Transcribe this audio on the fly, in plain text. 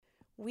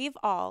we've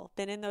all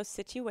been in those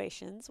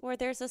situations where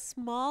there's a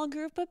small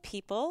group of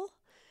people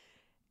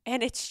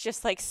and it's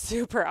just like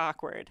super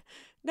awkward.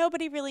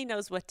 Nobody really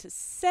knows what to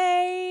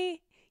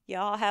say. You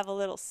all have a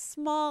little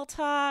small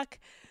talk,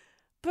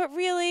 but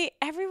really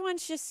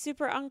everyone's just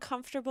super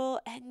uncomfortable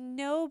and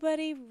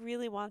nobody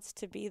really wants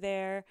to be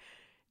there.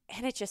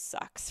 And it just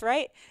sucks,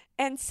 right?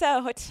 And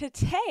so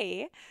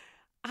today,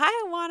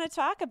 I want to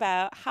talk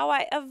about how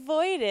I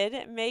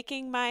avoided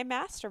making my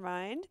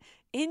mastermind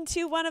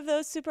into one of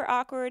those super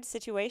awkward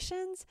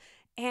situations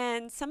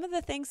and some of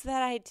the things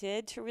that I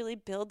did to really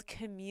build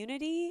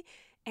community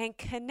and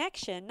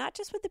connection, not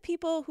just with the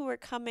people who were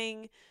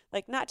coming,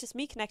 like not just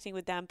me connecting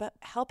with them, but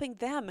helping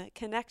them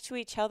connect to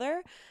each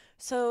other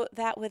so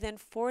that within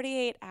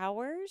 48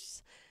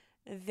 hours,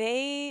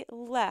 they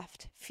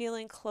left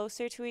feeling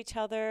closer to each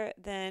other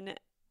than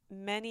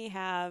many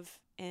have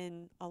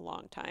in a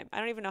long time. I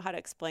don't even know how to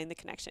explain the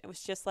connection. It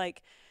was just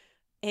like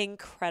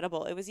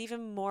incredible. It was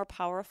even more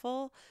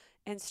powerful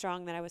and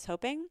strong than I was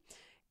hoping.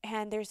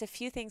 And there's a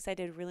few things I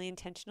did really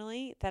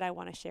intentionally that I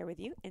want to share with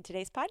you in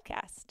today's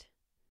podcast.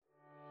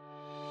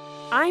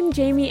 I'm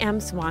Jamie M.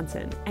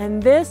 Swanson,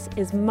 and this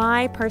is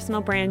My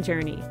Personal Brand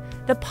Journey,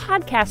 the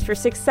podcast for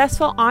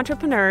successful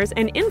entrepreneurs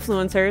and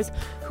influencers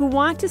who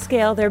want to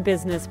scale their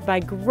business by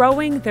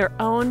growing their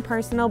own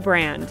personal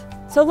brand.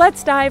 So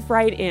let's dive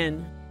right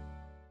in.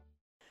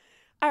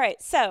 All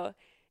right, so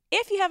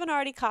if you haven't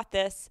already caught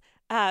this,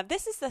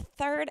 this is the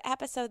third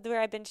episode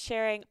where I've been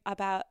sharing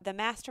about the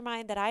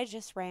mastermind that I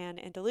just ran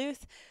in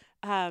Duluth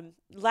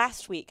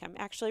last week. I'm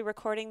actually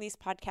recording these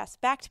podcasts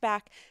back to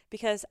back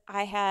because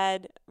I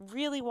had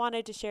really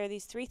wanted to share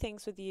these three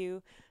things with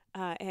you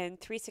in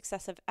three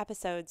successive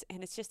episodes,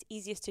 and it's just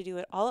easiest to do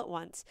it all at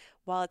once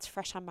while it's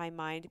fresh on my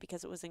mind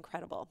because it was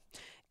incredible.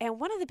 And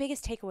one of the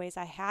biggest takeaways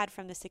I had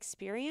from this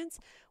experience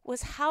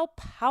was how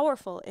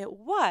powerful it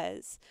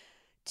was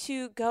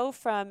to go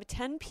from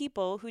 10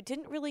 people who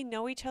didn't really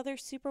know each other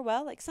super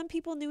well, like some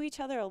people knew each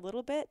other a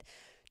little bit,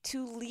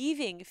 to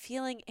leaving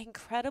feeling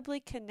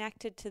incredibly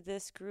connected to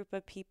this group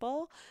of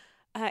people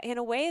in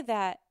a way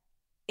that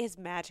is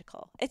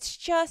magical. It's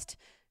just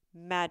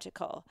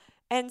magical.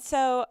 And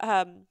so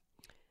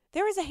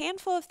there was a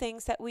handful of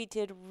things that we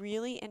did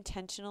really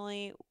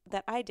intentionally,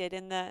 that I did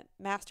in the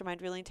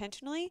mastermind really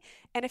intentionally,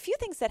 and a few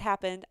things that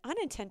happened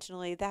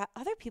unintentionally that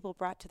other people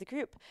brought to the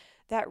group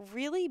that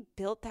really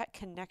built that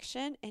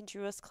connection and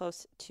drew us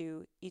close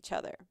to each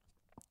other.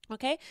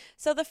 Okay,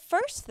 so the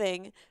first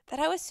thing that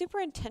I was super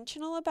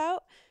intentional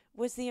about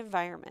was the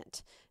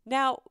environment.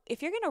 Now,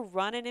 if you're going to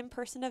run an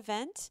in-person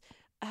event,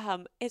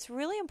 it's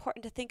really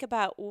important to think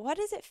about what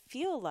does it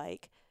feel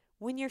like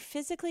when you're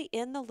physically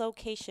in the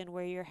location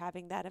where you're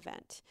having that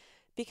event.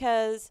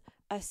 Because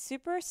a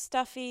super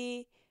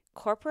stuffy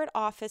corporate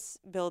office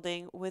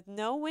building with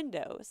no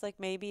windows, like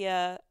maybe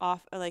a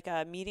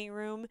meeting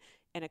room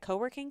in a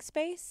co-working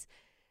space,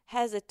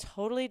 has a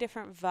totally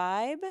different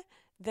vibe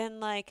than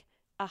like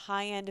a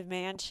high-end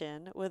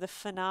mansion with a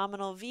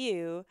phenomenal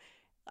view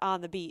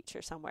on the beach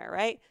or somewhere,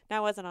 right? Now, I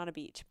wasn't on a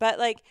beach, but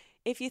like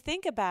if you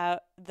think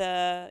about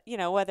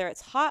whether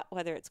it's hot,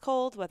 whether it's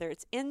cold, whether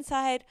it's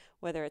inside,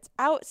 whether it's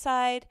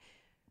outside,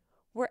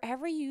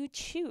 wherever you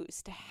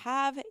choose to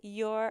have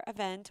your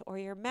event or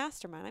your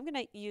mastermind. I'm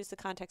going to use the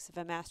context of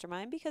a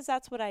mastermind because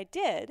that's what I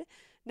did.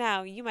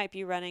 Now, you might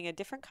be running a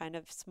different kind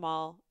of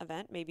small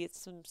event. Maybe it's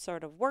some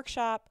sort of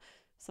workshop,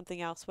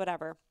 something else,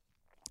 whatever.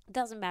 It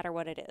doesn't matter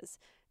what it is.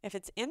 If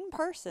it's in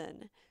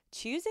person,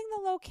 choosing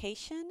the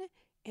location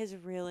is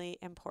really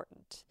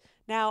important.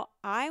 Now,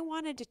 I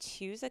wanted to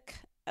choose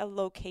a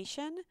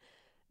location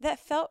that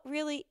felt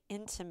really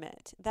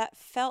intimate, that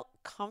felt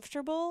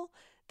comfortable,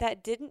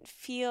 that didn't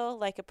feel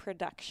like a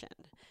production.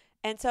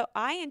 And so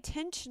I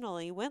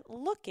intentionally went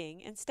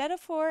looking, instead of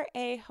for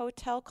a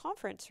hotel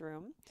conference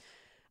room,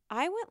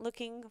 I went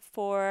looking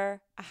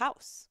for a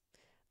house,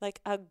 like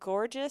a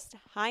gorgeous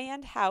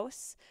high-end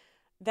house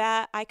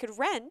that I could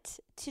rent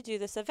to do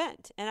this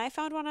event. And I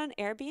found one on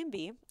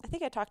Airbnb. I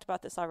think I talked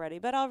about this already,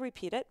 but I'll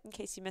repeat it in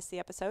case you missed the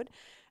episode.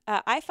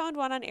 I found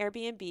one on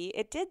Airbnb.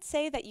 It did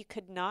say that you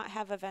could not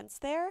have events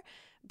there,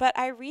 but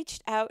I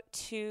reached out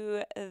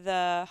to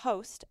the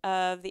host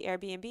of the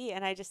Airbnb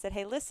and I just said,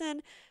 hey,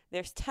 listen,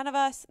 there's 10 of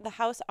us. The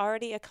house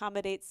already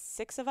accommodates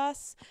 6 of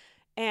us.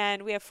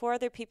 And we have 4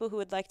 other people who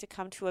would like to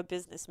come to a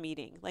business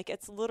meeting. Like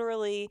it's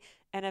literally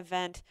an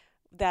event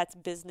that's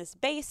business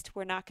based.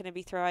 We're not going to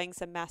be throwing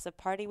some massive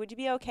party. Would you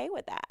be okay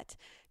with that?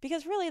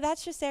 Because really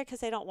that's just there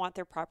because they don't want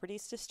their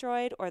properties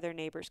destroyed or their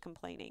neighbors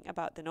complaining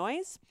about the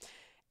noise.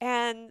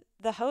 And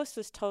the host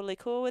was totally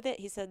cool with it.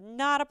 He said,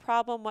 not a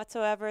problem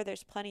whatsoever.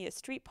 There's plenty of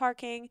street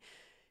parking.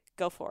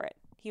 Go for it.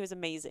 He was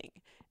amazing.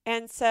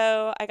 And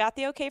so I got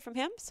the okay from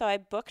him. So I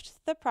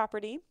booked the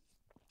property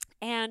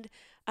and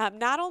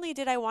Not only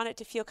did I want it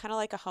to feel kind of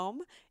like a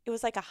home, it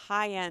was like a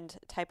high-end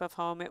type of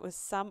home. It was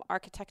some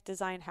architect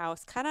design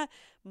house, kind of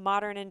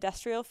modern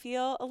industrial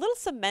feel, a little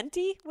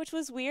cementy, which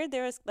was weird.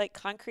 There was like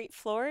concrete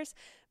floors,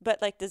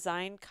 but like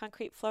designed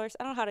concrete floors.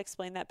 I don't know how to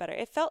explain that better.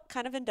 It felt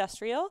kind of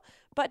industrial,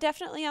 but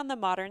definitely on the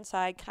modern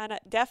side, kind of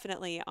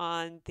definitely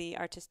on the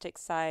artistic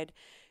side.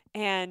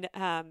 And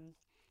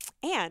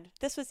and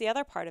this was the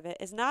other part of it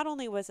is not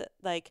only was it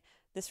like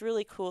this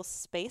really cool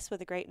space with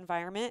a great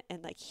environment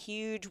and like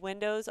huge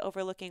windows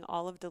overlooking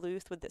all of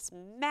Duluth with this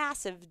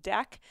massive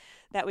deck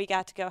that we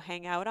got to go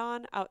hang out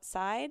on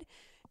outside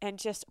and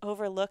just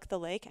overlook the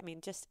lake. I mean,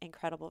 just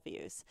incredible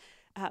views.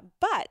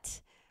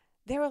 But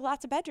there were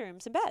lots of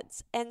bedrooms and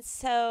beds. And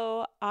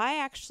so I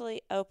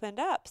actually opened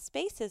up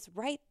spaces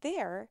right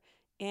there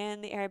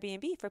in the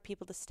Airbnb for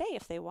people to stay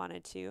if they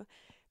wanted to.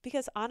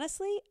 Because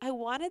honestly, I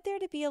wanted there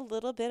to be a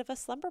little bit of a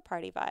slumber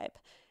party vibe.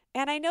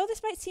 And I know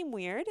this might seem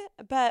weird,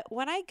 but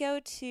when I go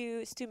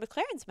to Stu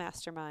McLaren's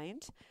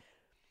mastermind,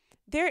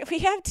 there we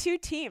have two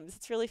teams.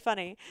 It's really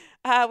funny.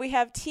 We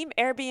have Team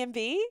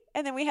Airbnb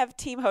and then we have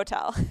Team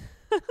Hotel.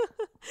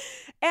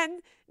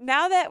 And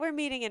now that we're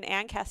meeting in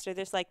Ancaster,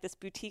 there's like this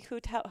boutique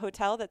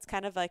hotel that's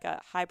kind of like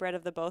a hybrid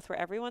of the both where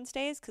everyone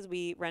stays because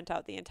we rent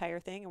out the entire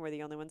thing and we're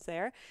the only ones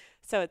there.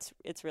 So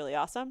it's really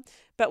awesome.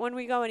 But when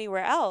we go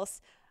anywhere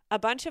else, a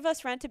bunch of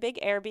us rent a big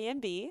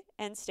Airbnb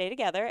and stay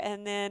together.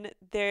 And then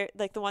they're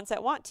like the ones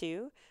that want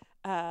to.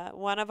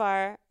 One of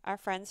our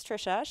friends,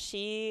 Trisha,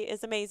 she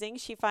is amazing.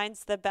 She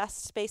finds the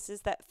best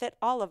spaces that fit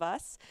all of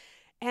us.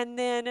 And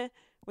then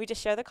we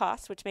just share the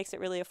cost, which makes it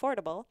really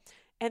affordable.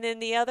 And then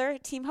the other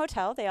team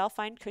hotel, they all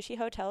find cushy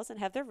hotels and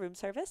have their room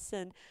service,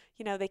 and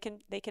they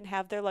can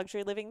have their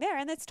luxury living there,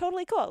 and it's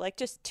totally cool. Like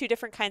just two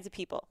different kinds of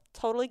people.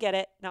 Totally get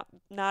it.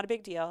 Not a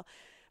big deal.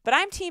 But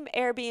I'm team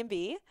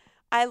Airbnb.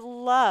 I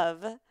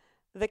love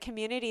the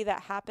community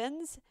that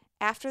happens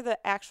after the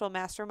actual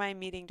mastermind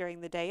meeting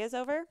during the day is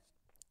over.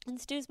 In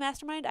Stu's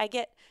mastermind, I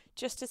get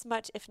just as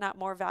much, if not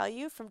more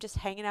value from just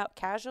hanging out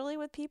casually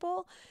with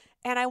people.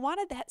 And I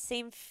wanted that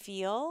same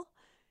feel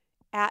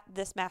at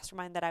this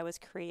mastermind that I was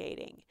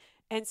creating.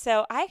 And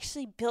so I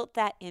actually built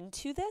that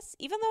into this.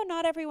 Even though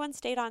not everyone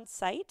stayed on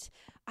site,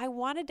 I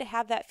wanted to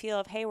have that feel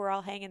of, hey, we're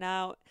all hanging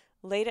out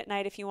late at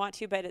night if you want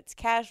to, but it's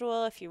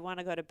casual. If you want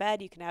to go to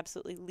bed, you can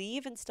absolutely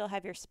leave and still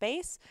have your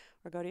space,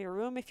 or go to your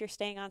room if you're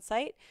staying on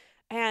site.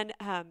 And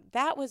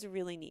that was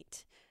really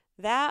neat.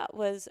 That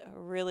was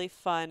really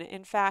fun.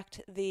 In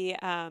fact, the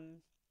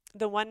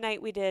one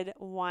night we did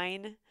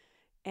wine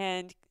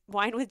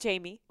with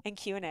Jamie and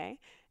Q&A.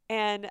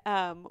 And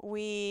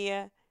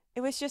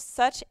it was just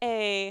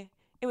it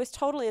was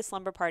totally a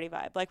slumber party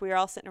vibe. Like we were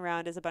all sitting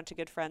around as a bunch of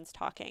good friends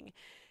talking.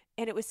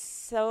 And it was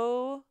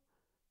so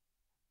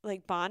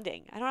like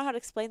bonding. I don't know how to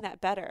explain that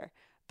better,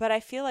 but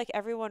I feel like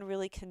everyone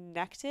really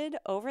connected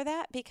over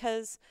that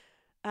because,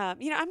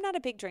 I'm not a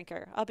big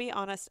drinker. I'll be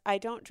honest. I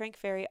don't drink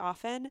very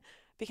often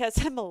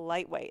because I'm a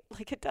lightweight.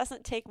 Like it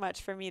doesn't take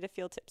much for me to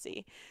feel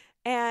tipsy.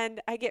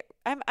 And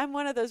I'm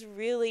one of those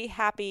really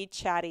happy,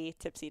 chatty,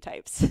 tipsy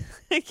types.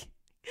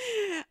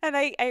 And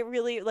I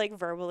really like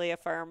verbally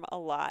affirm a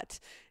lot,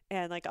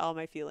 and like all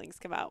my feelings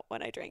come out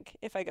when I drink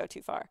if I go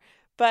too far.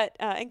 But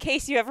in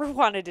case you ever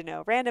wanted to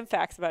know, random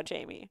facts about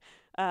Jamie.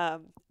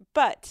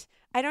 But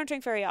I don't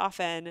drink very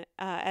often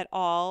at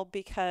all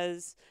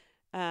because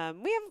we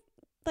have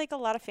like a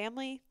lot of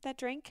family that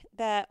drink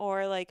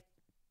or like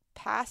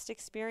past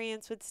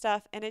experience with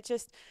stuff. And it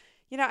just,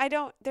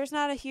 there's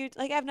not a huge,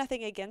 like I have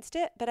nothing against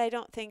it, but I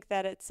don't think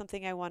that it's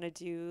something I want to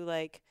do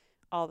like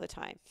all the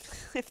time,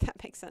 if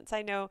that makes sense.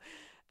 I know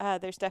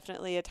there's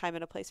definitely a time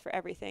and a place for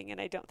everything, and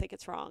I don't think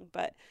it's wrong.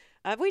 But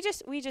we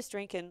just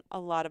drink in a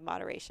lot of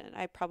moderation.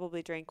 I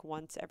probably drink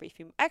once every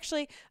few.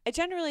 Actually, I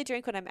generally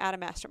drink when I'm at a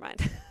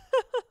mastermind,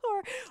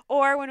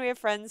 or when we have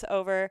friends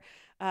over.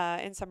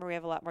 In summer, we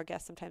have a lot more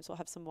guests. Sometimes we'll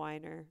have some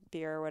wine or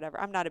beer or whatever.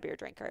 I'm not a beer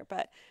drinker,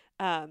 but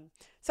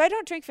so I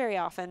don't drink very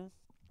often.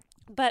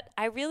 But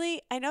I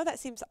know that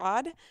seems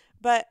odd,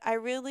 but I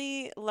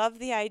really love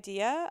the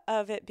idea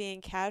of it being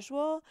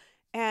casual.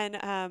 And,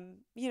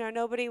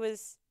 nobody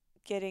was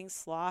getting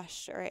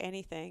sloshed or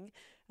anything.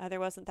 There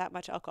wasn't that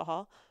much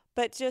alcohol,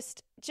 but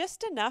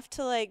just enough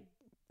to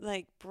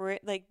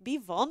be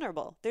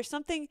vulnerable. There's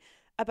something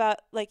about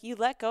like you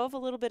let go of a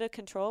little bit of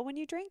control when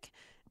you drink.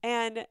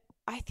 And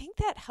I think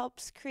that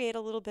helps create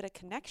a little bit of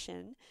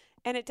connection.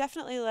 And it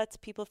definitely lets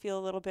people feel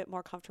a little bit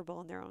more comfortable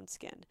in their own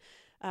skin,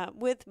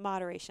 with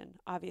moderation.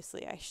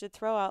 Obviously, I should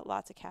throw out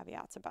lots of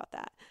caveats about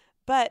that.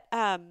 But,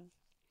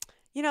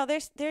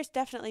 there's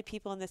definitely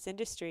people in this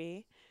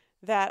industry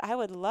that I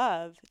would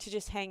love to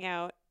just hang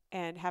out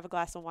and have a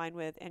glass of wine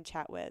with and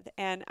chat with.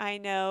 And I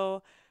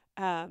know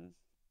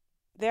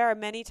there are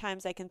many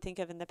times I can think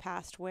of in the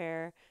past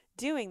where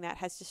doing that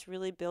has just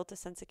really built a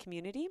sense of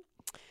community.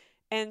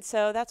 And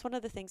so that's one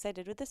of the things I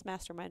did with this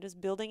mastermind, was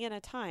building in a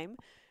time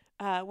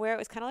where it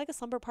was kind of like a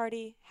slumber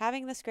party,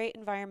 having this great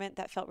environment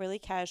that felt really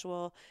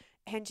casual,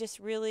 and just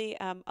really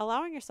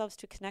allowing yourselves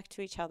to connect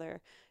to each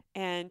other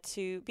and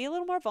to be a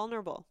little more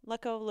vulnerable,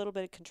 let go of a little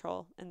bit of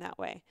control in that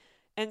way.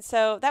 And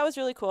so that was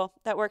really cool.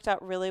 That worked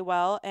out really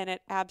well, and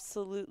it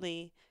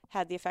absolutely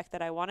had the effect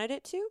that I wanted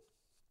it to.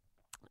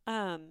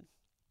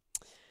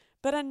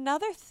 But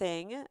another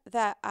thing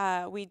that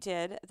we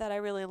did that I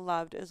really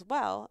loved as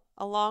well,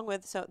 along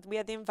with, so we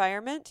had the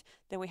environment,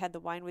 then we had the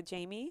wine with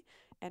Jamie,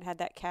 and had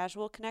that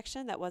casual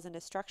connection that wasn't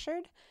as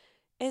structured,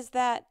 is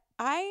that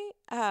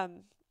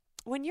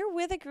when you're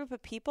with a group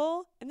of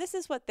people, and this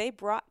is what they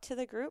brought to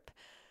the group,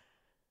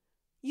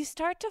 you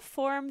start to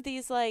form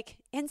these like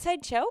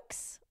inside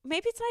jokes.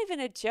 Maybe it's not even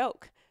a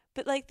joke,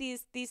 but like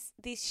these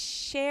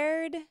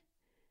shared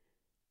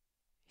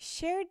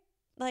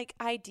like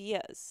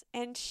ideas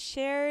and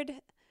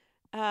shared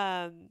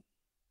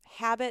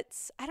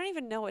habits. I don't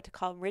even know what to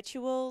call them.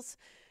 Rituals,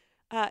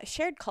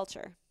 shared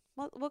culture.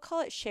 We'll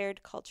call it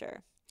shared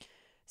culture.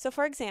 So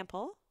for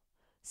example,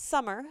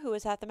 Summer, who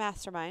was at the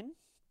mastermind,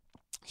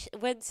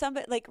 when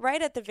somebody, like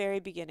right at the very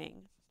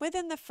beginning,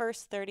 within the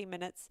first 30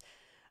 minutes,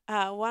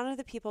 one of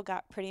the people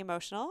got pretty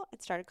emotional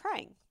and started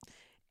crying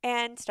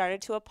and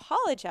started to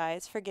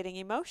apologize for getting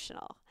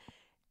emotional.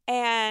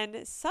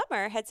 And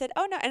Summer had said,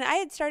 oh no. And I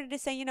had started to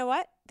say, you know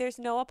what? There's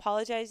no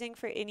apologizing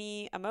for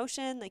any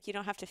emotion. Like, you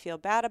don't have to feel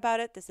bad about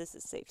it. This is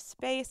a safe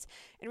space.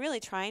 And really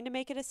trying to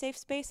make it a safe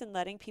space and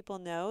letting people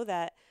know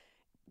that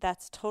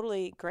that's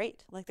totally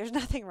great. Like, there's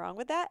nothing wrong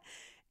with that.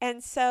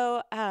 And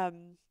so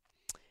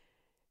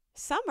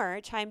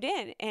Summer chimed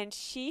in and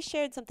she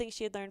shared something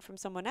she had learned from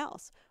someone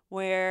else,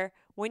 where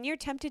when you're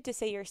tempted to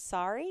say you're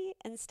sorry,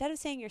 instead of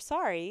saying you're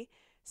sorry,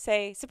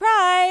 say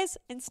surprise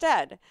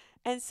instead.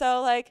 And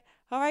so like,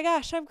 oh my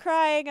gosh, I'm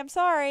crying, I'm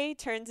sorry,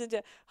 turns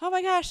into, oh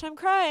my gosh, I'm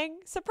crying,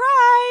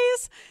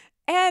 surprise.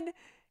 And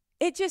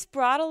it just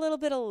brought a little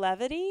bit of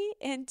levity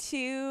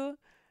into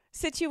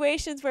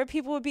situations where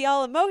people would be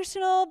all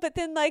emotional, but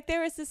then like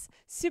there was this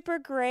super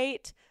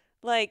great,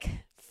 like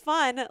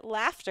fun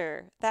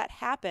laughter that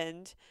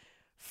happened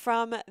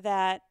from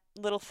that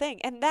little thing.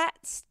 And that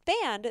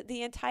spanned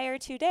the entire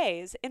 2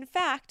 days. In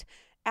fact,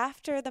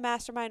 after the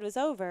mastermind was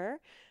over,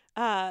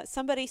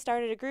 somebody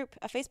started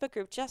a Facebook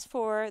group just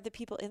for the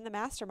people in the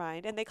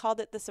mastermind, and they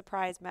called it the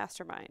Surprise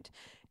Mastermind.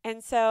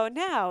 And so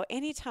now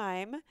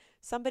anytime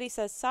somebody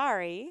says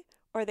sorry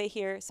or they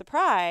hear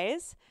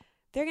surprise,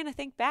 they're going to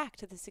think back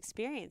to this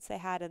experience they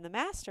had in the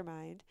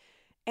mastermind.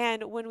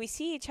 And when we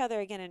see each other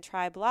again in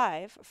Tribe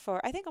Live,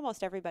 I think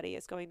almost everybody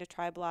is going to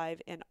Tribe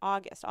Live in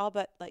August, all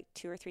but like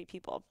 2 or 3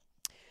 people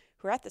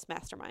who are at this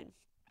mastermind.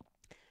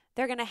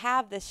 They're going to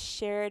have this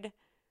shared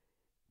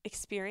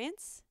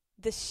experience,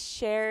 this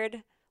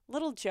shared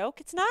little joke.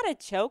 It's not a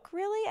joke,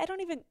 really. I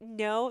don't even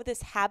know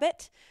this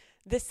habit,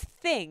 this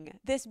thing,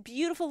 this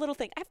beautiful little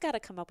thing. I've got to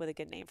come up with a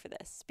good name for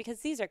this because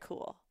these are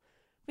cool.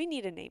 We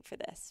need a name for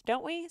this,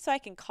 don't we? So I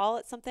can call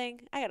it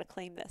something. I got to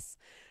claim this.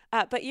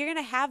 But you're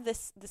going to have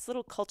this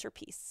little culture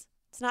piece.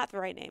 It's not the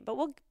right name, but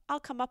I'll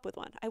come up with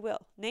one. I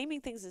will.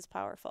 Naming things is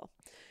powerful.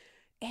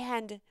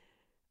 And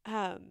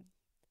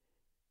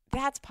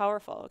that's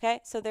powerful, okay?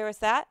 So there was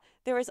that.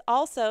 There was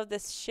also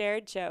this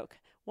shared joke.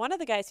 One of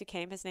the guys who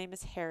came, his name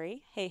is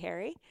Harry. Hey,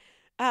 Harry.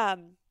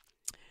 Remember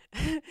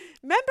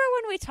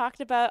when we talked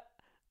about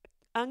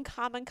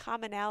uncommon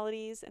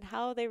commonalities and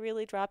how they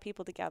really draw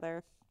people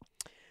together?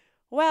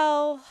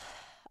 Well,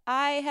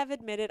 I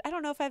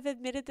don't know if I've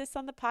admitted this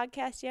on the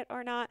podcast yet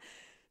or not,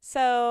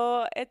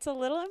 so it's a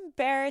little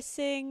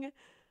embarrassing,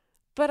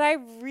 but I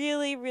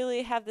really,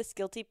 really have this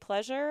guilty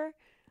pleasure.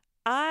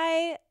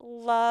 I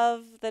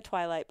love the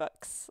Twilight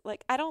books.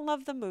 Like, I don't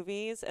love the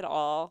movies at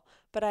all,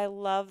 but I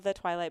love the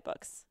Twilight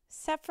books,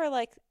 except for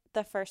like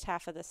the first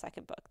half of the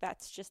second book.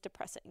 That's just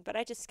depressing, but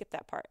I just skipped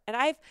that part. And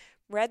I've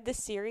read the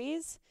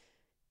series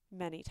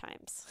many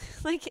times.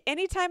 Like,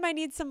 anytime I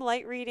need some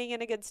light reading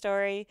and a good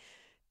story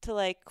to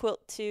like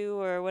quilt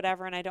to or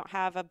whatever, and I don't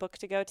have a book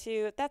to go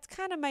to, that's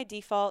kind of my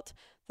default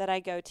that I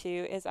go to,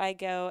 is I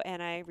go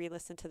and I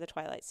re-listen to the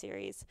Twilight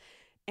series.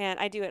 And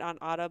I do it on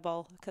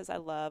Audible because I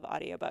love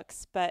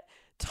audiobooks, but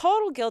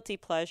total guilty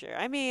pleasure.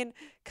 I mean,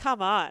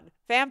 come on,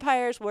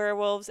 vampires,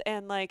 werewolves,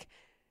 and like,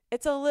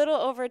 it's a little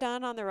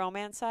overdone on the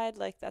romance side.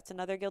 Like, that's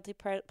another guilty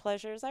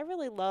pleasures. I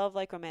really love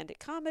like romantic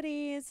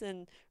comedies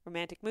and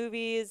romantic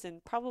movies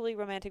and probably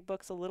romantic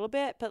books a little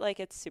bit, but like,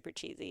 it's super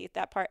cheesy.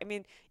 That part, I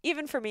mean,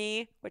 even for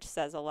me, which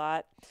says a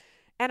lot.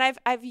 And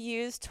I've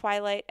used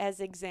Twilight as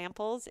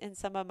examples in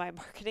some of my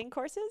marketing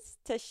courses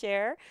to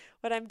share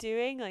what I'm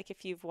doing. Like,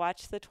 if you've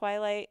watched the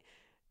Twilight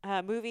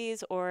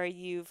movies or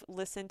you've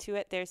listened to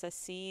it, there's a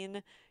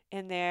scene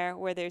in there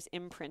where there's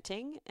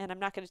imprinting, and I'm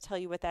not going to tell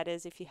you what that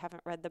is if you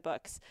haven't read the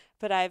books,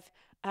 but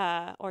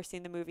or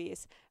seen the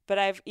movies, but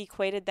I've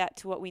equated that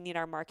to what we need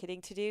our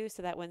marketing to do,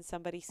 so that when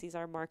somebody sees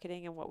our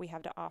marketing and what we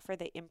have to offer,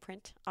 they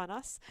imprint on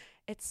us.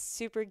 It's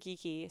super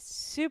geeky,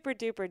 super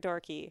duper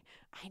dorky.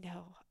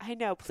 I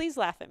know. Please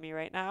laugh at me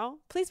right now.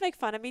 Please make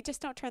fun of me.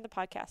 Just don't turn the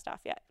podcast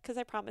off yet, because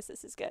I promise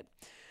this is good.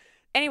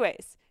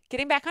 Anyways,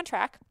 getting back on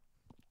track,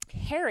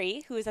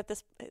 Harry, who is at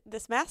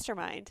this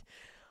mastermind,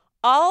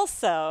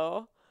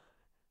 also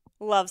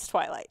loves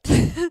Twilight.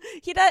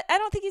 I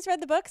don't think he's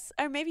read the books,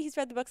 or maybe he's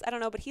read the books, I don't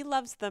know, but he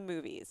loves the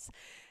movies.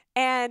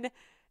 And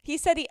He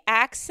said he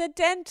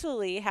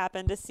accidentally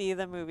happened to see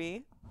the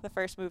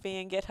first movie,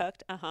 and get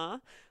hooked.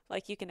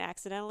 Like you can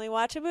accidentally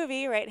watch a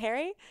movie, right,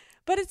 Harry?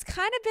 But it's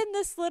kind of been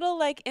this little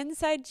like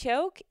inside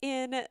joke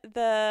in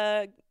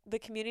the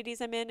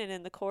communities I'm in and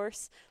in the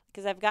course,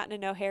 because I've gotten to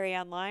know Harry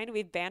online.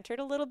 We've bantered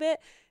a little bit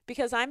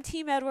because I'm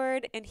Team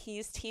Edward and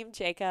he's Team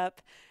Jacob.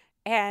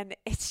 And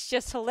it's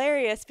just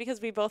hilarious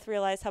because we both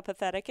realize how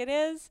pathetic it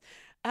is.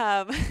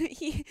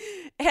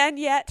 And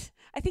yet,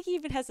 I think he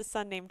even has a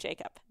son named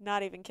Jacob.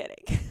 Not even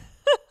kidding.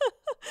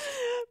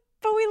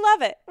 But we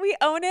love it. We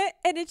own it.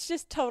 And it's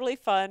just totally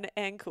fun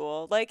and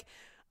cool. Like,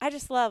 I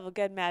just love a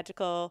good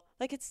magical,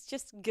 like, it's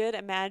just good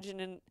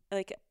imagining,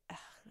 like,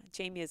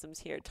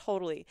 Jamieisms here,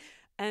 totally.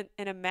 An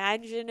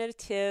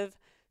imaginative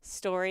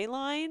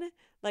storyline,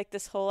 like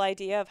this whole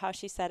idea of how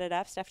she set it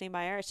up, Stephenie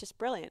Meyer. It's just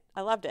brilliant.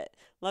 I loved it.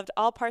 Loved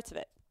all parts of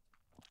it.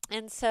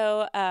 And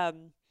so,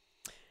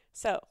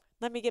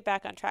 let me get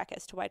back on track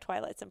as to why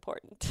Twilight's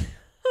important.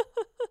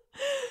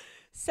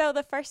 So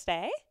the first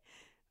day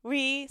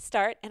we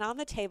start, and on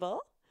the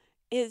table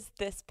is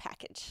this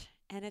package,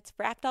 and it's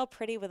wrapped all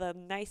pretty with a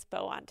nice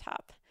bow on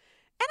top.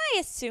 And I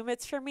assume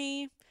it's for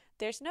me.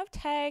 There's no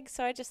tag,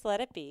 so I just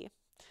let it be.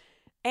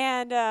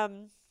 And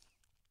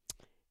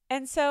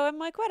so I'm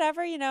like,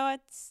 whatever,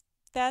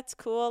 that's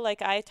cool.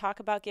 Like, I talk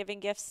about giving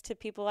gifts to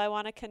people I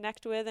want to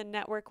connect with and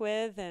network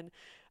with, and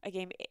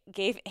I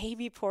gave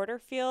Amy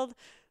Porterfield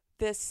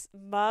this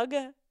mug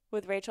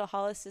with Rachel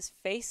Hollis's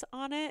face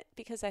on it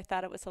because I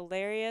thought it was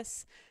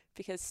hilarious,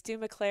 because Stu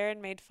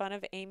McLaren made fun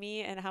of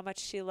Amy and how much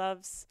she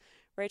loves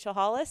Rachel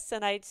Hollis,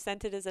 and I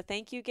sent it as a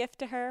thank you gift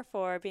to her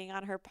for being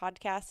on her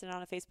podcast and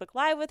on a Facebook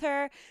Live with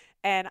her,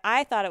 and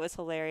I thought it was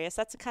hilarious.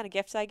 That's the kind of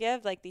gifts I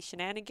give, like these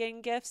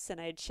shenanigan gifts,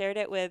 and I had shared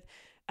it with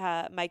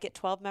my Get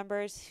 12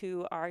 members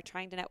who are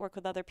trying to network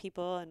with other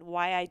people, and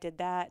why I did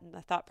that, and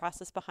the thought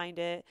process behind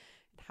it,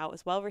 and how it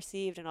was well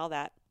received and all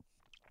that.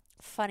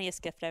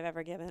 Funniest gift I've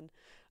ever given.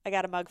 I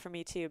got a mug for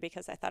me too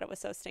because I thought it was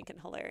so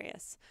stinking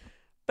hilarious.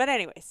 But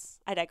anyways,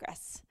 I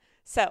digress.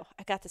 So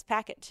I got this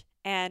package,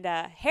 and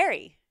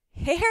Harry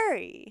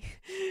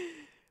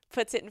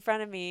puts it in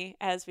front of me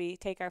as we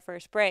take our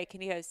first break,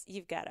 and he goes,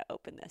 "You've got to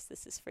open this.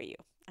 This is for you."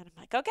 And I'm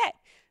like, okay.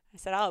 I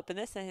said, I'll open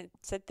this, and I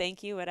said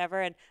thank you,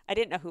 whatever, and I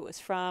didn't know who it was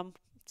from,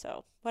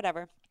 so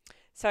whatever.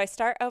 So I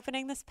start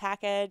opening this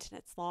package, and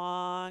it's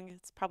long.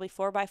 It's probably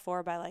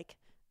 4x4 by like,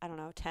 I don't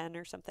know, 10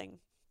 or something.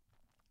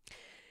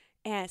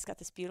 And it's got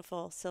this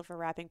beautiful silver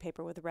wrapping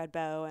paper with a red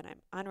bow, and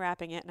I'm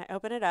unwrapping it, and I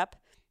open it up,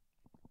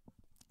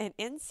 and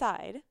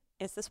inside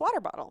is this water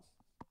bottle.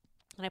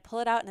 And I pull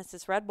it out, and it's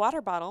this red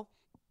water bottle,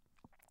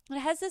 and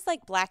it has this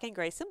like black and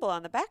gray symbol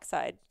on the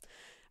backside.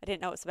 I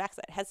didn't know it was the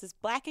backside. It has this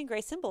black and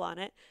gray symbol on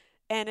it,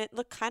 and it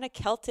looked kind of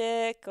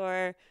Celtic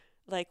or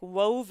like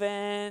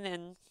woven,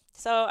 and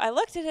so I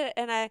looked at it,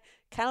 and I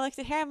kind of looked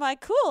at Harry. I'm like,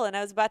 cool. And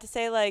I was about to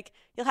say, like,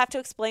 you'll have to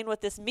explain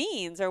what this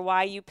means or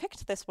why you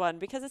picked this one,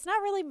 because it's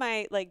not really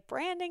my like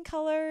branding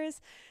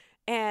colors.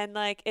 And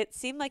like, it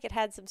seemed like it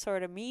had some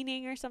sort of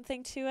meaning or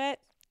something to it.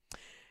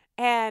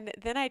 And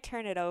then I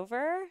turn it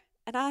over,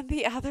 and on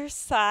the other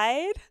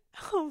side,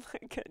 oh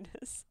my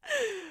goodness,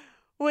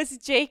 was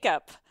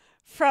Jacob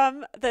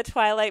from the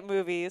Twilight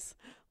movies,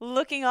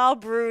 looking all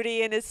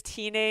broody in his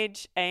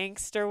teenage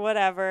angst or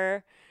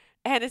whatever.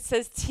 And it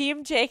says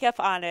Team Jacob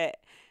on it.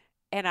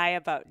 And I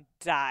about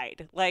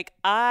died. Like,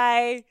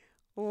 I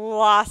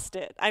lost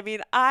it. I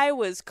mean, I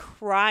was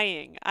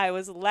crying. I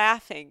was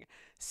laughing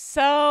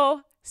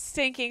so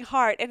stinking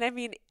hard. And I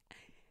mean,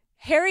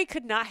 Harry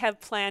could not have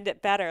planned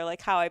it better,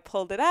 like how I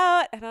pulled it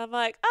out. And I'm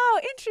like,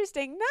 oh,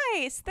 interesting.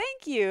 Nice.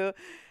 Thank you.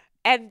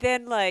 And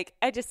then like,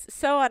 I just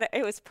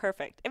it was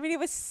perfect. I mean, it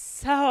was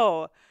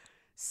so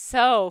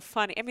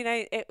funny. I mean,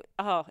 it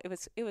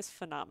was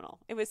phenomenal.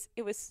 It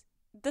was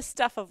the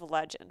stuff of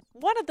legend.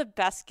 One of the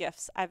best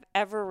gifts I've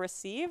ever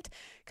received,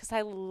 because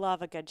I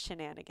love a good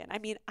shenanigan. I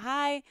mean,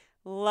 I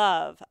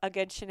love a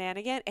good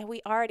shenanigan, and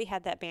we already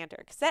had that banter.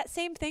 Because that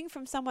same thing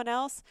from someone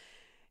else,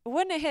 it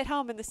wouldn't have hit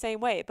home in the same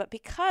way. But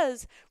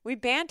because we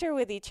banter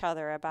with each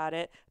other about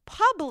it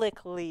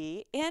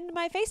publicly in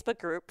my Facebook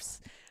groups,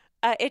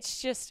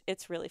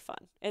 it's really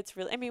fun.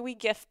 I mean, we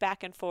gift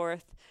back and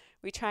forth.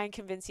 We try and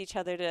convince each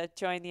other to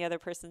join the other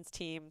person's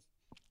team.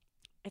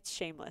 It's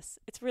shameless.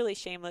 It's really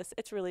shameless.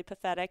 It's really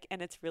pathetic,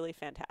 and it's really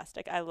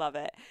fantastic. I love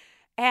it.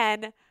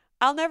 And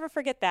I'll never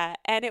forget that.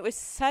 And it was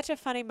such a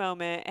funny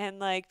moment, and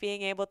like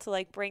being able to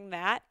like bring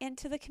that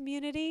into the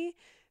community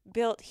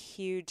built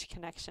huge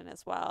connection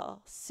as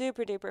well.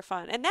 Super duper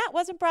fun. And that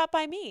wasn't brought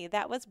by me.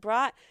 That was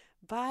brought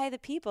by the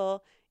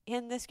people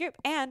in this group.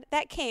 And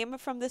that came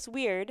from this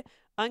weird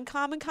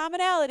uncommon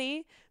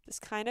commonality, this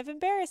kind of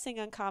embarrassing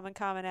uncommon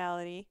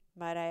commonality,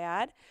 might I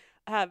add,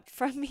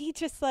 from me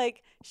just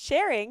like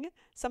sharing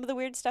some of the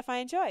weird stuff I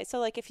enjoy. So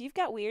like, if you've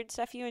got weird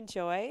stuff you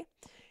enjoy,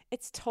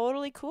 it's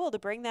totally cool to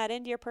bring that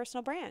into your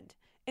personal brand.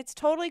 It's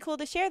totally cool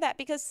to share that,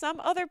 because some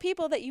other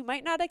people that you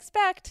might not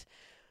expect,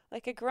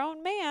 like a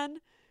grown man,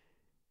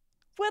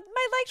 might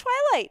like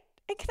Twilight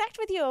and connect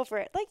with you over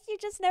it. Like, you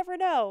just never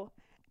know.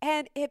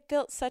 And it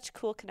built such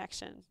cool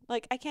connection.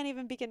 Like, I can't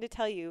even begin to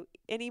tell you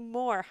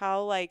anymore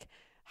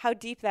how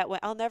deep that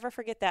went. I'll never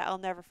forget that. I'll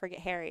never forget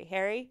Harry.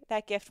 Harry,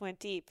 that gift went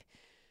deep.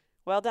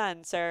 Well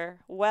done, sir.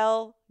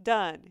 Well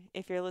done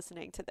if you're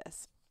listening to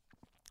this.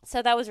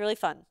 So that was really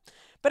fun.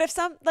 But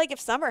if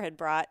Summer had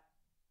brought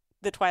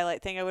the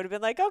Twilight thing, I would have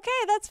been like, okay,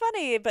 that's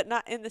funny, but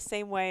not in the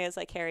same way as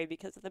like Harry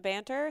because of the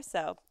banter.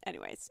 So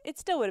anyways, it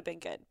still would have been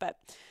good. But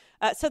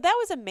so that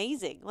was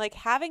amazing. Like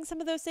having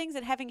some of those things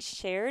and having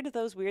shared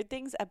those weird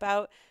things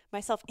about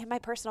myself and my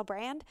personal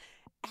brand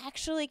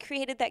actually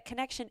created that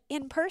connection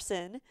in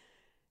person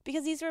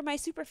because these were my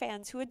super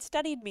fans who had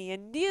studied me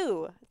and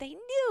they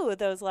knew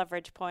those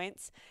leverage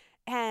points.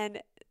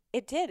 And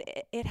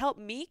it helped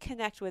me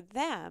connect with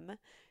them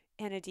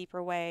in a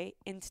deeper way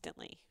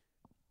instantly.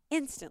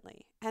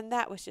 And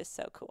that was just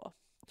so cool.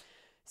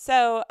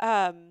 So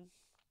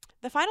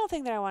the final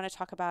thing that I want to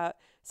talk about,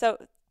 so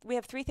we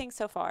have 3 things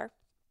so far.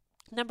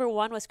 Number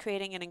 1 was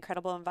creating an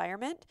incredible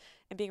environment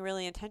and being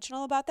really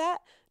intentional about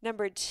that.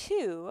 Number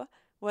 2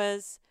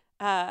 was,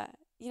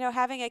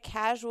 having a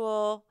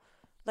casual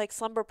like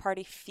slumber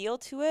party feel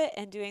to it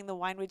and doing the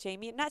wine with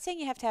Jamie. I'm not saying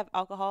you have to have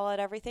alcohol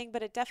at everything,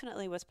 but it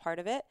definitely was part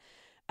of it.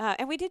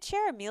 And we did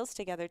share our meals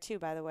together too,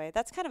 by the way.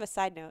 That's kind of a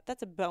side note.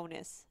 That's a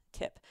bonus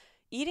tip.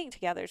 Eating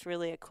together is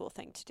really a cool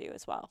thing to do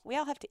as well. We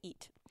all have to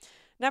eat.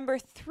 Number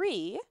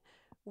 3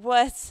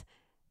 was,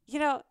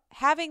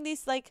 having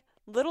these like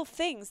little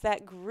things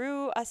that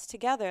grew us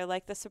together,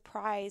 like the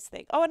surprise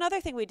thing. Oh,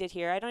 another thing we did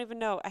here, I don't even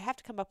know. I have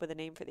to come up with a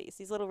name for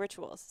these little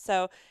rituals.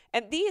 So,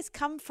 and these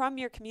come from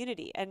your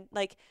community. And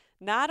like,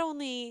 not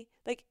only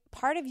like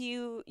part of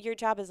your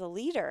job as a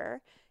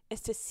leader is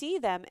to see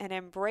them and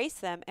embrace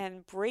them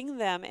and bring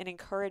them and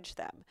encourage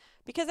them.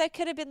 Because I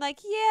could have been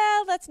like,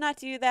 yeah, let's not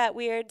do that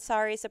weird,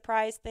 sorry,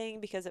 surprise thing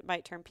because it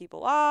might turn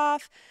people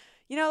off.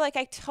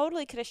 I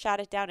totally could have shot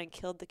it down and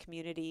killed the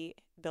community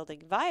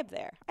building vibe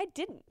there. I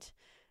didn't.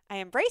 I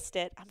embraced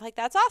it. I'm like,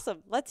 that's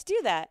awesome. Let's do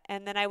that.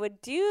 And then I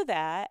would do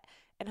that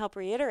and help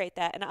reiterate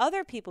that. And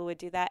other people would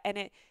do that. And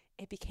it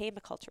became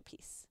a culture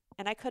piece.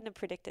 And I couldn't have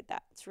predicted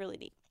that. It's really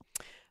neat.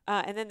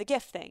 And then the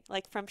gift thing,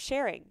 like from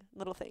sharing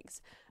little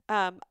things.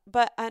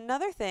 But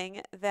another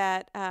thing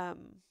that,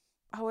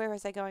 where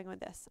was I going with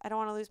this? I don't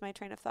want to lose my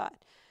train of thought.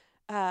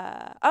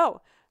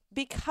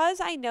 Because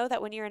I know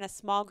that when you're in a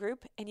small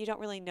group and you don't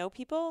really know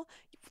people,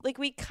 like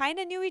we kind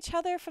of knew each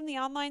other from the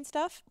online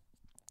stuff,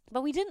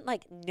 but we didn't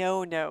like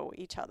know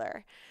each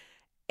other,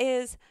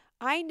 is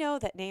I know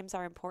that names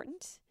are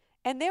important.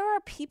 And there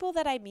are people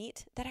that I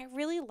meet that I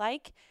really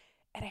like,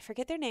 and I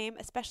forget their name,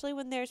 especially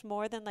when there's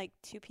more than like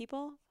 2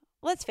 people.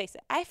 Let's face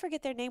it, I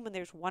forget their name when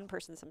there's 1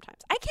 person sometimes.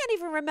 I can't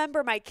even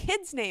remember my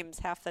kids' names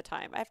half the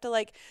time. I have to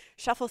like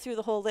shuffle through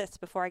the whole list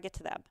before I get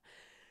to them.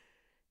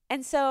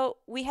 And so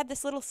we had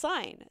this little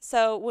sign.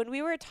 So when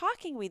we were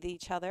talking with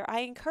each other,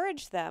 I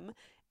encouraged them,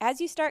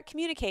 as you start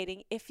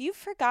communicating, if you've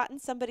forgotten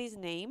somebody's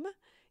name,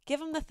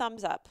 give them the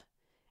thumbs up.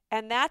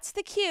 And that's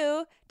the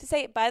cue to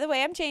say, by the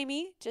way, I'm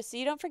Jamie, just so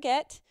you don't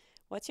forget.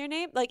 What's your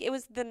name? Like it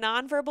was the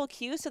nonverbal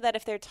cue so that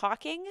if they're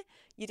talking,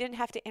 you didn't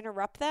have to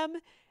interrupt them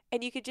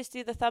and you could just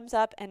do the thumbs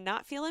up and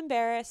not feel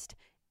embarrassed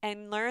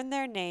and learn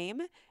their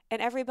name.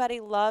 And everybody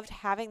loved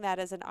having that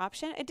as an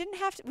option.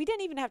 We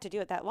didn't even have to do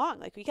it that long.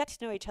 Like we got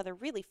to know each other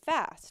really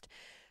fast.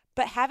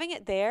 But having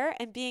it there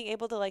and being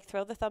able to like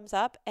throw the thumbs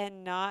up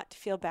and not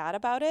feel bad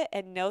about it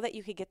and know that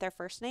you could get their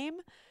first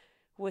name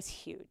was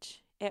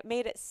huge. It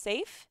made it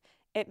safe.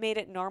 It made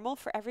it normal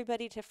for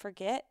everybody to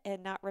forget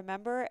and not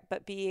remember,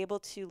 but be able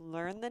to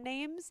learn the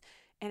names.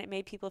 And it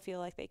made people feel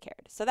like they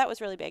cared. So that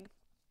was really big.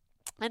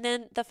 And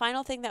then the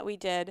final thing that we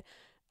did,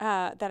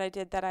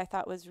 that I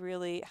thought was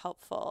really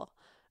helpful,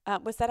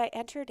 was that I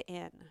entered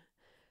in.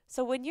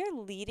 So when you're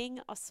leading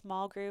a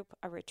small group,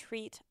 a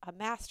retreat, a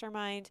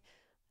mastermind,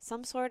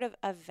 some sort of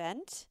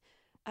event,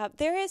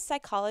 there is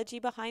psychology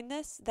behind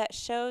this that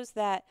shows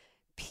that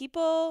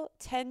people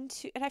tend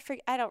to, and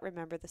I don't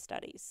remember the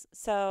studies,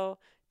 so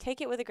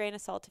take it with a grain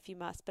of salt if you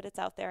must, but it's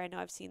out there. I know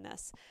I've seen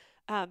this,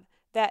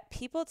 that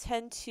people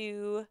tend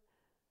to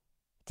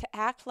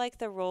act like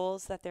the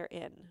roles that they're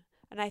in.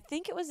 And I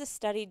think it was a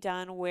study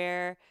done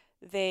where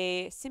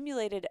they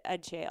simulated a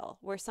jail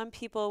where some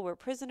people were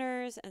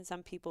prisoners and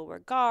some people were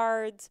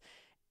guards,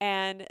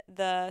 and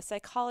the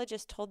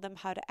psychologist told them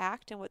how to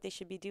act and what they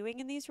should be doing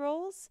in these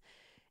roles.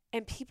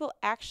 And people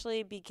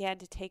actually began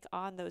to take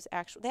on those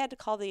they had to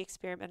call the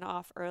experiment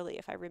off early,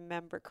 if I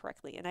remember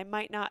correctly. And I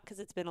might not, because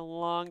it's been a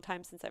long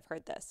time since I've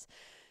heard this.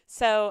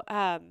 So,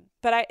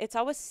 it's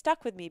always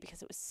stuck with me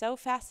because it was so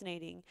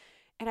fascinating.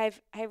 And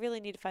I really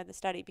need to find the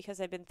study because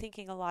I've been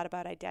thinking a lot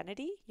about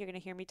identity. You're going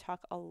to hear me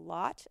talk a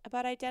lot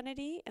about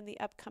identity in the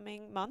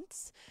upcoming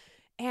months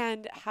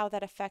and how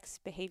that affects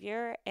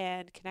behavior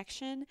and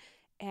connection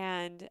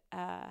and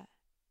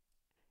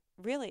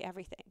really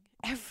everything.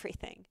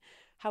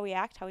 How we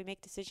act, how we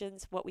make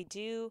decisions, what we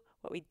do,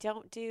 what we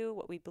don't do,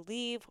 what we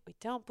believe, what we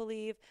don't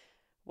believe,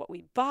 what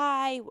we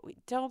buy, what we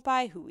don't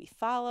buy, who we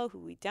follow, who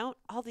we don't,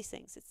 all these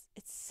things.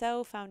 It's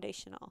so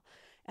foundational.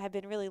 I've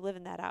been really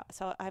living that out.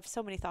 So I have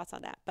so many thoughts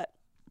on that. But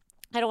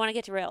I don't want to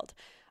get derailed.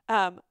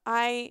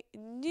 I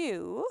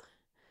knew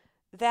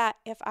that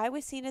if I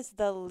was seen as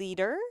the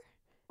leader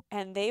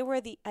and they were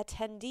the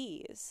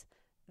attendees,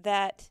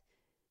 that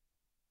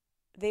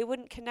they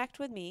wouldn't connect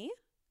with me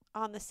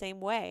on the same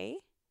way,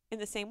 in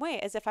the same way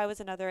as if I was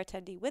another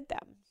attendee with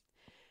them.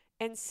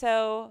 And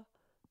so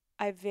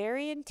I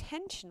very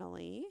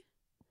intentionally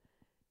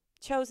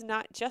chose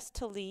not just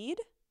to lead,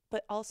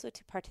 but also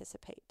to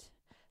participate.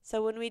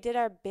 So when we did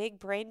our big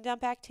brain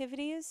dump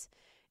activities,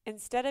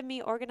 instead of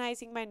me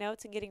organizing my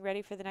notes and getting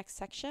ready for the next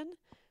section,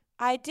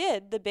 I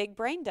did the big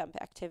brain dump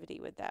activity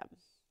with them.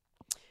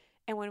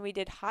 And when we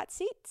did hot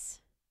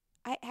seats,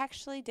 I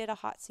actually did a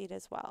hot seat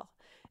as well.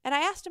 And I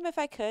asked them if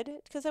I could,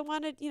 because I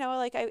wanted,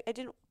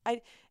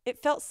 it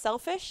felt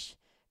selfish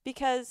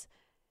because,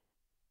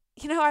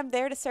 I'm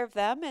there to serve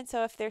them. And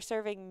so if they're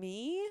serving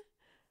me,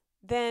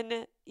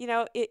 then,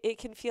 it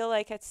can feel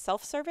like it's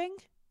self-serving,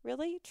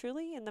 really,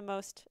 truly, in the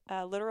most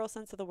literal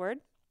sense of the word.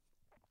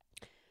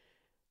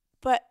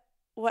 But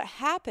what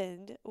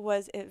happened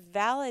was it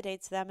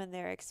validates them in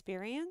their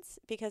experience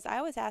because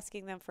I was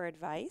asking them for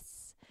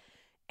advice,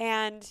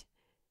 and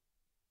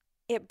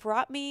it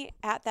brought me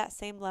at that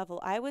same level.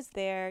 I was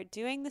there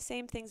doing the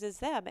same things as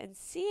them and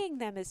seeing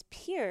them as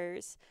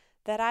peers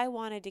that I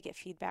wanted to get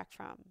feedback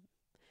from.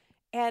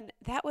 And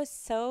that was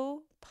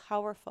so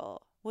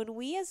powerful. When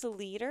we as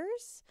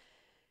leaders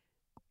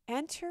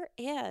enter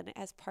in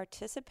as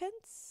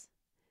participants,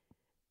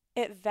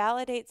 it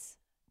validates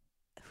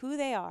who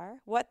they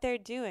are, what they're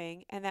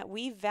doing, and that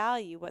we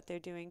value what they're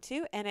doing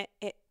too. And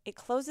it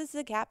closes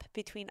the gap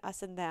between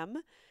us and them,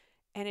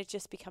 and it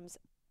just becomes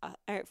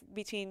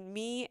between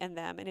me and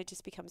them, and it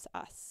just becomes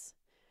us.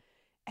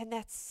 And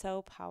that's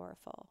so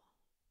powerful.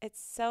 It's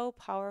so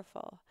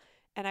powerful.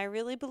 And I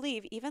really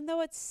believe, even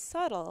though it's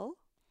subtle,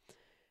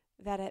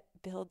 that it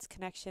builds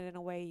connection in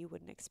a way you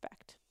wouldn't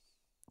expect.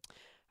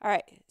 All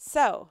right,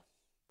 so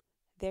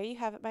there you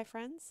have it, my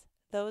friends.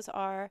 Those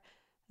are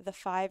the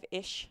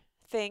 5-ish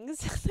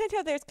things. I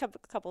know there's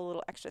a couple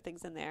little extra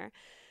things in there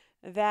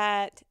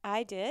that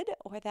I did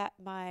or that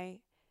my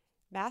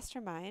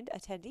mastermind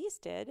attendees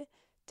did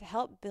to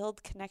help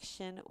build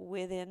connection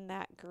within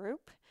that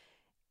group.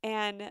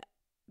 And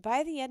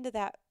by the end of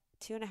that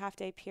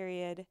 2.5-day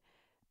period,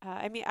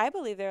 I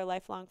believe there are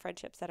lifelong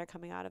friendships that are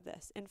coming out of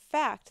this. In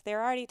fact,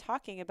 they're already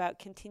talking about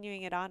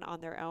continuing it on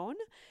their own.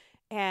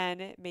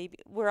 And maybe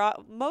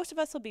most of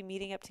us will be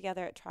meeting up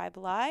together at Tribe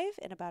Live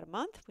in about a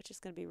month, which is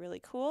going to be really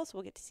cool. So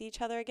we'll get to see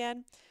each other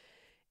again.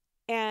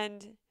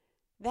 And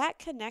that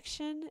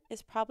connection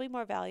is probably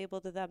more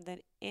valuable to them than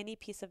any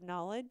piece of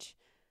knowledge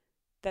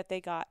that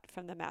they got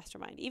from the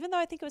mastermind, even though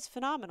I think it was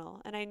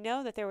phenomenal. And I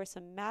know that there were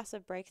some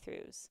massive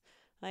breakthroughs.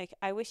 Like,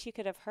 I wish you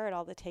could have heard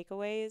all the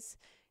takeaways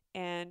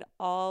and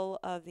all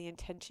of the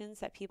intentions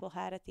that people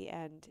had at the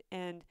end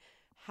and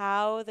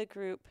how the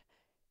group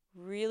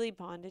really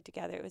bonded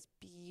together. It was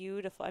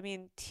beautiful.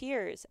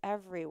 Tears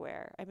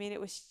everywhere. It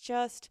was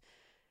just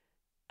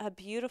a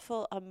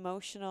beautiful,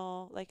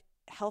 emotional,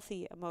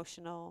 healthy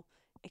emotional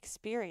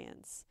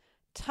experience.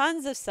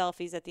 Tons of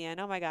selfies at the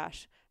end. Oh my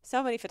gosh,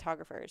 so many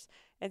photographers.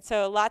 And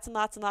so lots and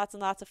lots and lots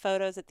and lots of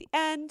photos at the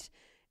end.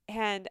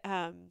 And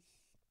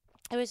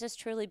it was just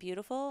truly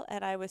beautiful.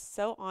 And I was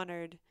so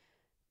honored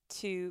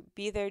to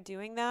be there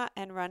doing that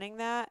and running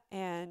that.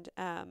 And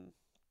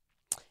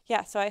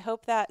so I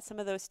hope that some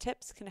of those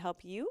tips can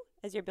help you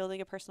as you're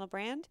building a personal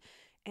brand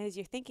and as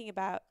you're thinking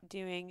about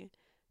doing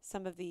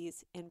some of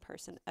these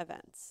in-person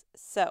events.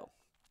 So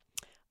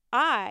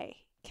I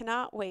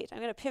cannot wait. I'm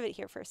going to pivot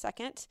here for a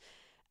second.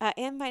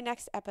 In my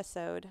next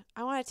episode,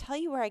 I want to tell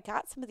you where I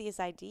got some of these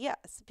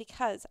ideas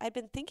because I've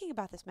been thinking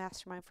about this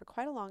mastermind for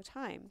quite a long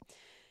time.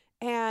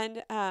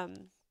 And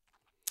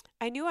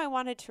I knew I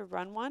wanted to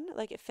run one,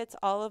 it fits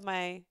all of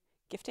my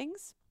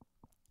giftings,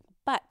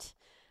 but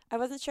I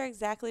wasn't sure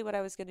exactly what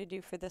I was going to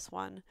do for this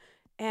one.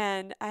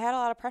 And I had a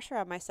lot of pressure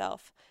on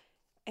myself.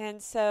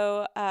 And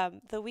so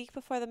the week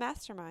before the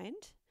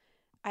mastermind,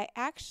 I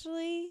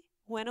actually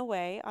went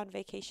away on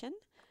vacation,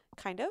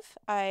 kind of.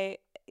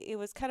 It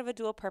was kind of a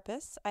dual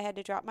purpose. I had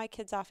to drop my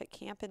kids off at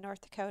camp in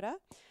North Dakota.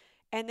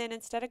 And then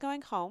instead of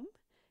going home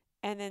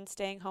and then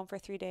staying home for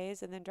 3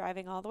 days and then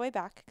driving all the way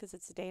back, because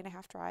it's a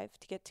 1.5-day drive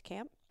to get to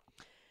camp,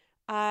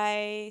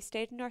 I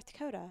stayed in North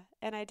Dakota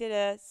and I did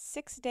a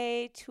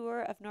 6-day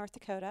tour of North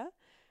Dakota,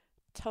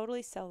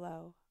 totally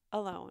solo,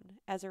 alone,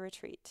 as a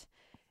retreat.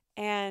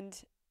 And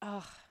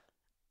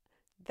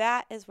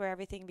that is where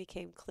everything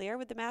became clear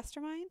with the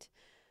mastermind.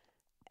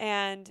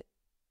 And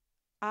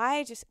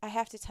I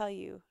have to tell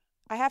you,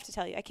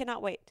 I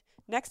cannot wait.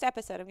 Next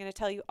episode, I'm going to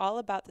tell you all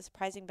about the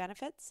surprising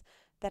benefits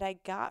that I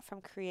got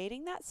from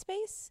creating that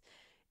space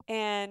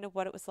and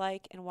what it was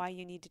like and why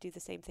you need to do the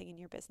same thing in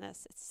your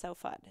business. It's so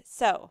fun.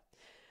 So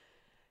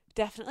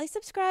definitely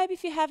subscribe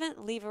if you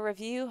haven't. Leave a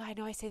review. I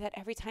know I say that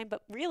every time,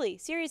 but really,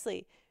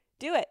 seriously,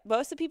 do it.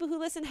 Most of the people who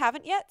listen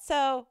haven't yet.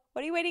 So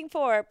what are you waiting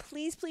for?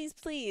 Please, please,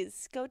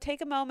 please go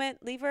take a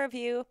moment, leave a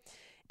review.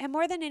 And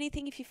more than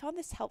anything, if you found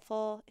this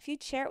helpful, if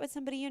you'd share it with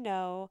somebody you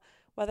know,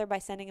 whether by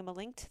sending them a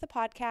link to the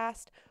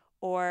podcast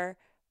or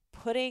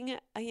putting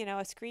a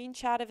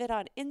screenshot of it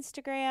on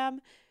Instagram,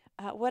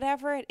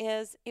 whatever it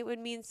is. It would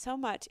mean so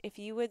much if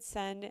you would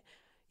send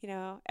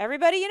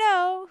everybody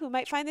who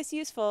might find this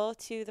useful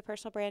to the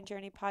Personal Brand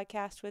Journey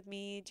podcast with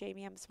me,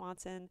 Jamie M.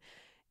 Swanson,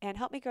 and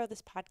help me grow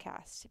this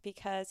podcast,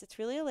 because it's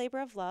really a labor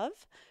of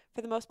love.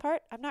 For the most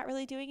part, I'm not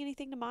really doing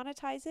anything to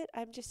monetize it.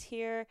 I'm just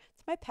here.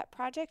 It's my pet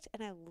project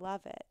and I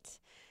love it.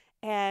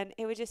 And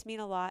it would just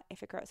mean a lot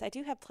if it grows. I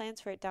do have plans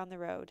for it down the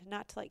road,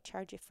 not to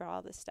charge you for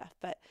all this stuff,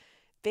 but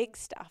big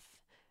stuff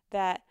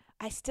that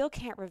I still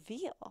can't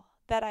reveal,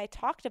 that I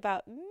talked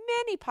about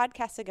many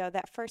podcasts ago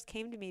that first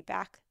came to me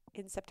back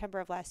in September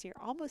of last year,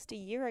 almost a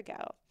year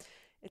ago.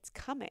 It's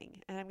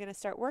coming, and I'm going to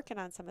start working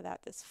on some of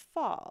that this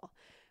fall.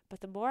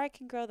 But the more I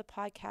can grow the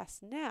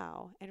podcast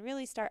now and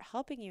really start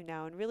helping you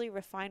now and really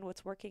refine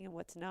what's working and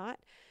what's not,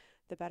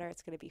 the better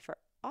it's going to be for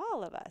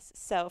all of us.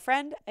 So,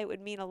 friend, it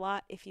would mean a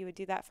lot if you would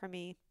do that for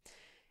me.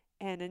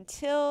 And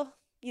until,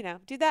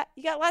 do that,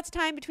 you got lots of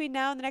time between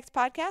now and the next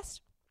podcast.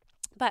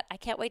 But I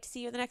can't wait to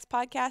see you in the next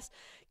podcast.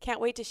 Can't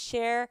wait to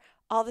share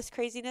all this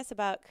craziness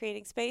about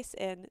creating space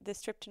and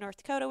this trip to North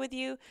Dakota with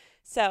you.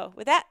 So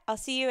with that, I'll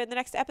see you in the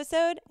next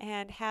episode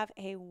and have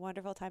a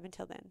wonderful time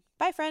until then.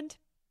 Bye, friend.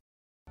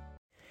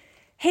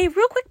 Hey,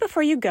 real quick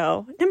before you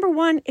go, number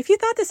one, if you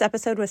thought this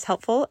episode was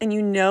helpful and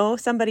you know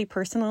somebody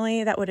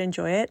personally that would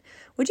enjoy it,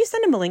 would you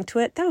send them a link to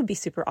it? That would be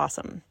super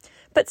awesome.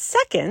 But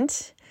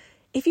second,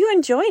 if you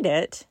enjoyed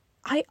it,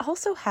 I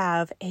also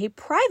have a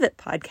private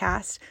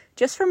podcast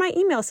just for my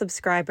email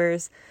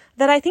subscribers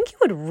that I think you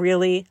would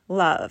really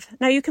love.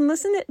 Now, you can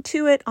listen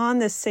to it on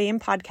the same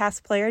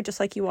podcast player, just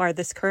like you are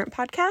this current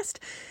podcast,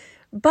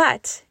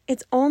 but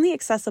it's only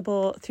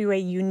accessible through a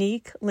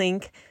unique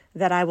link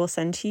that I will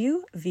send to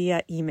you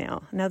via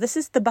email. Now, this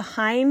is the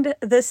behind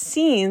the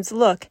scenes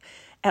look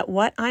at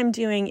what I'm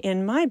doing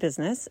in my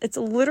business. It's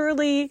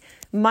literally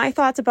my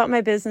thoughts about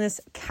my business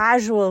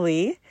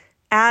casually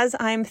as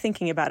I'm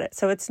thinking about it.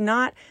 So it's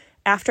not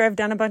after I've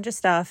done a bunch of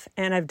stuff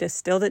and I've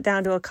distilled it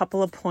down to a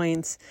couple of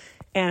points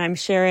and I'm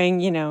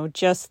sharing,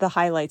 just the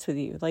highlights with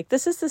you.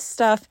 This is the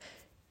stuff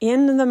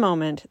in the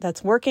moment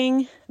that's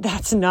working,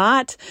 that's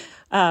not.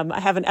 I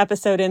have an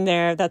episode in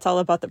there that's all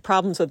about the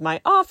problems with my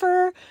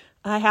offer.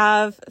 I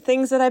have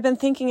things that I've been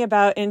thinking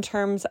about in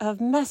terms of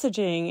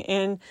messaging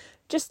and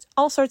just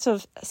all sorts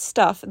of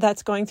stuff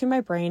that's going through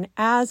my brain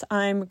as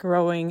I'm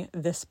growing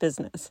this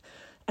business.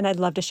 And I'd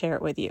love to share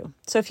it with you.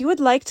 So if you would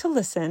like to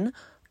listen,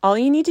 all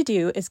you need to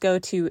do is go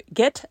to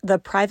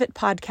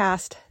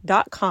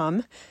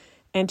gettheprivatepodcast.com,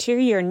 enter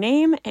your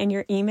name and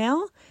your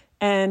email,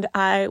 and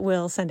I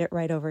will send it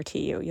right over to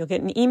you. You'll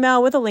get an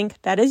email with a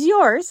link that is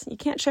yours. You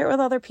can't share it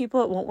with other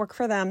people. It won't work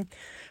for them,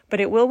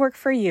 but it will work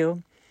for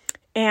you.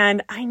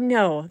 And I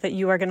know that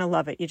you are going to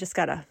love it. You just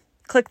got to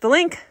click the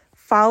link,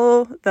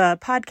 follow the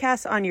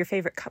podcast on your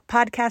favorite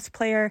podcast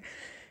player,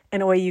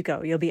 and away you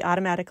go. You'll be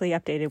automatically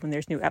updated when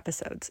there's new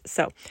episodes.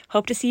 So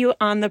hope to see you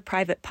on the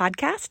private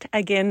podcast.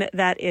 Again,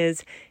 that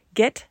is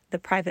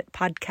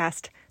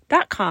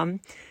gettheprivatepodcast.com.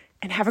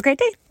 And have a great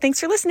day. Thanks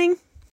for listening.